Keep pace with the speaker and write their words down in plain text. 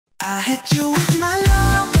I hit you with my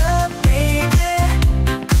number, baby,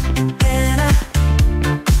 and I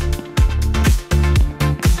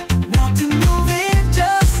want to move it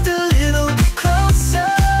just a little bit closer.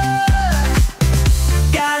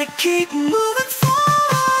 Gotta keep moving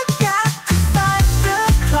forward, got to fight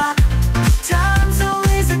the clock. Time's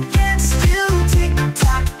always against you. Tick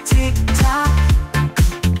tock, tick tock,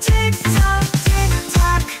 tick tock, tick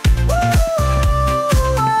tock.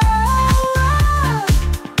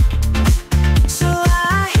 So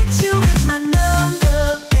I hit you with my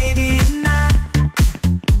number, baby, and I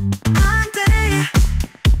dare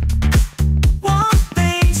want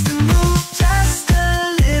things to move just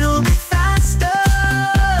a little bit faster.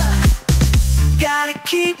 Gotta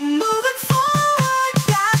keep moving forward,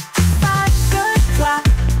 got to fight the clock.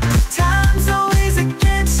 Time's always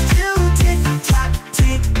against you. Tick tock,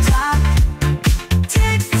 tick tock,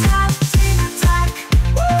 tick tock, tick tock.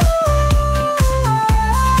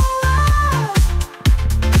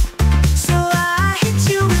 So I hit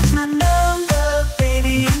you with my number,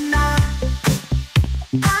 baby, and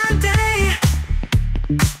I dare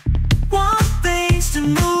want things to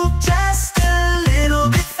move just